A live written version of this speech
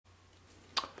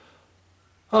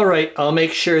All right, I'll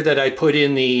make sure that I put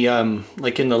in the,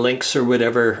 like in the links or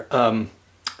whatever,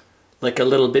 like a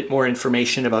little bit more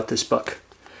information about this book.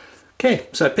 Okay,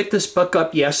 so I picked this book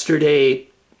up yesterday,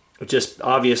 just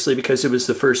obviously because it was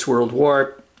the First World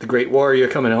War, the Great Warrior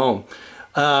Coming Home.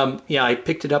 Yeah, I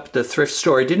picked it up at the thrift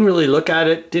store. I didn't really look at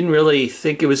it, didn't really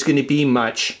think it was going to be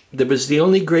much. That was the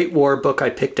only Great War book I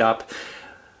picked up.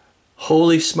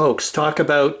 Holy smokes, talk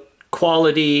about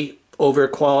quality over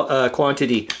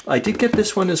quantity. I did get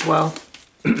this one as well.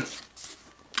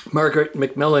 Margaret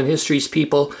Macmillan, History's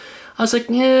People. I was like,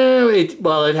 yeah, it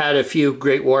had a few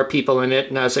Great War people in it,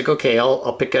 and I was like, okay,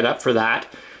 I'll pick it up for that.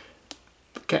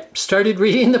 Okay, started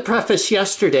reading the preface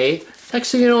yesterday.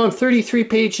 Next thing you know, I'm 33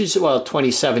 pages, well,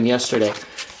 27 yesterday,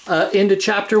 into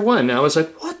chapter 1. I was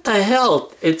like, what the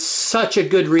hell? It's such a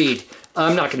good read.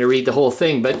 I'm not going to read the whole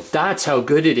thing, but that's how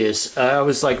good it is. I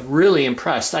was like really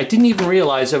impressed. I didn't even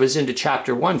realize I was into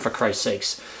chapter 1, for Christ's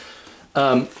sakes.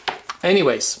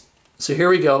 Anyways, so here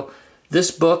we go.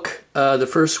 This book, The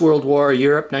First World War,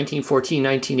 Europe,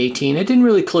 1914-1918. I didn't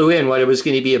really clue in what it was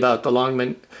going to be about, the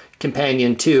Longman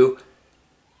Companion 2.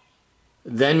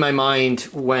 Then my mind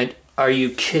went, are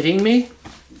you kidding me?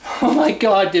 Oh my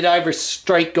God, did I ever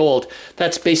strike gold?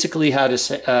 That's basically how to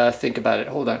say, think about it.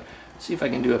 Hold on. See if I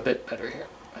can do a bit better here.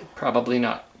 Probably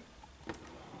not.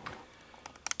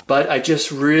 But I just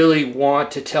really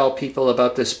want to tell people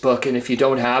about this book, and if you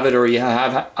don't have it or you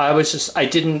have, I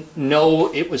didn't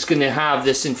know it was going to have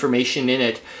this information in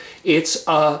it. It's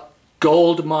a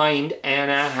gold mine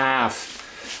and a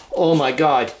half. Oh my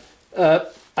God.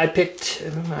 I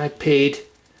paid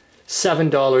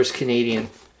 $7 Canadian.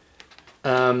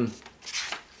 Oh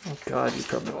God, you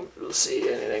probably won't be able to see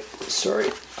anything.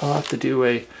 Sorry, I'll have to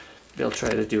do I'll try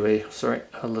to do a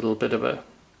little bit of a,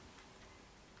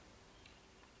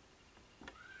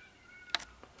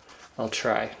 I'll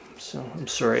try, so I'm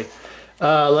sorry.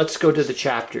 Let's go to the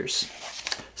chapters.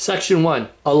 Section 1,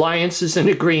 Alliances and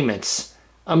Agreements.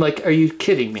 I'm like, are you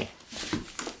kidding me?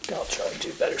 I'll try to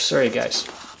do better, sorry guys.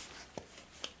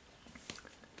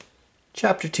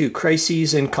 Chapter 2,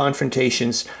 Crises and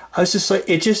Confrontations. I was just like,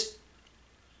 okay,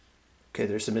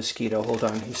 there's a mosquito, hold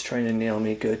on, he's trying to nail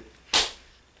me good.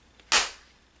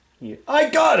 Yeah. I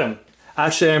got him!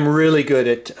 Actually, I'm really good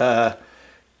at,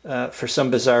 for some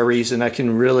bizarre reason, I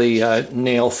can really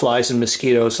nail flies and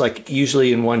mosquitoes, like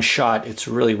usually in one shot. It's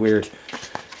really weird.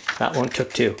 That one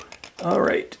took 2. All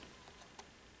right.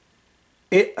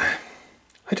 I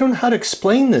don't know how to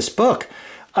explain this book.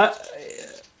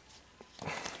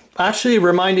 Actually, it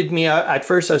reminded me, at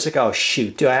first I was like, oh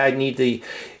shoot, do I need the,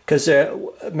 because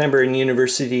remember in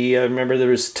university, I remember there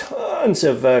was tons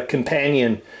of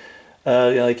companion,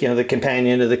 like, you know, the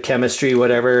companion to the chemistry,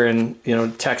 whatever, and, you know,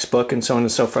 textbook and so on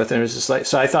and so forth. And it was just like,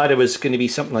 so I thought it was going to be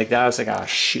something like that. I was like, oh,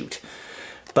 shoot.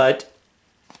 But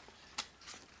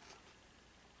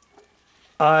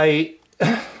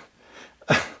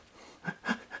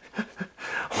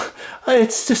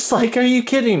it's just like, are you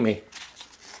kidding me?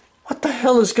 What the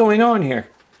hell is going on here?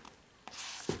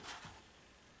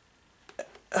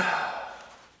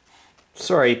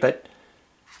 Sorry, but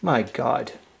my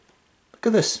God. Look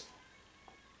at this.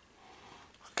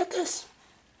 Look at this.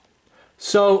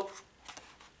 So,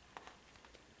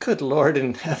 good Lord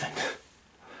in heaven.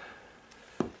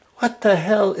 What the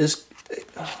hell is...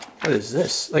 What is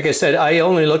this? Like I said, I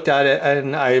only looked at it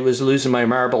and I was losing my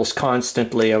marbles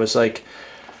constantly. I was like,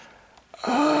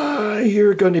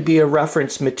 you're going to be a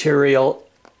reference material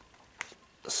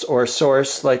or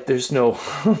source, like there's no...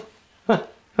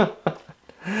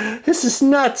 This is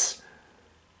nuts.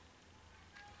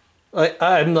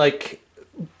 I'm like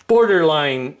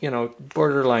borderline, you know,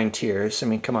 borderline tears. I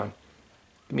mean, come on.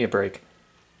 Give me a break.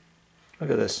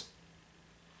 Look at this.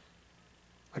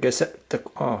 Like I said,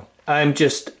 I'm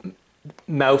just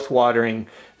mouth-watering.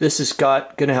 This is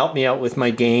going to help me out with my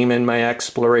game and my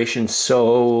exploration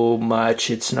so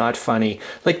much. It's not funny.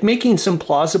 Like making some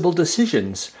plausible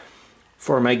decisions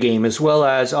for my game, as well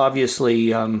as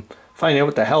obviously finding out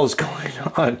what the hell is going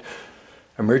on.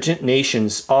 Emergent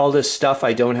nations, all this stuff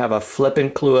I don't have a flippin'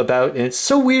 clue about, and it's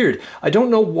so weird. I don't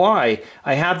know why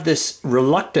I have this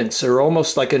reluctance or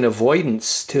almost like an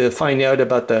avoidance to find out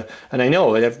about the, and I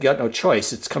know I've got no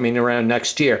choice, it's coming around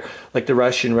next year, like the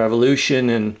Russian Revolution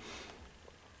and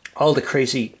all the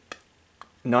crazy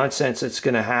nonsense that's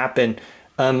going to happen.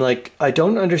 Like, I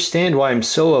don't understand why I'm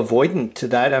so avoidant to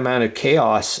that amount of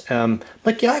chaos.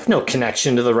 Like, yeah, I have no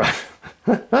connection to the Russian.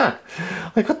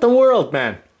 Like, what the world,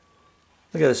 man?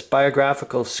 Look at this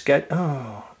biographical sketch.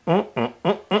 Oh,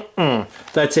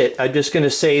 that's it. I'm just going to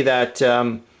say that,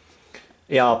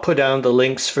 yeah, I'll put down the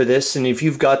links for this. And if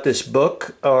you've got this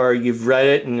book or you've read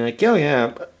it and like, oh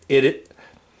yeah,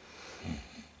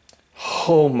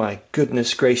 Oh my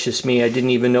goodness gracious me, I didn't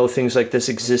even know things like this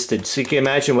existed. So you can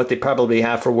imagine what they probably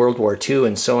have for World War II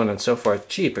and so on and so forth.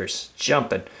 Jeepers,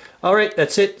 jumping. All right,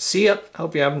 that's it. See ya.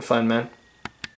 Hope you're having fun, man.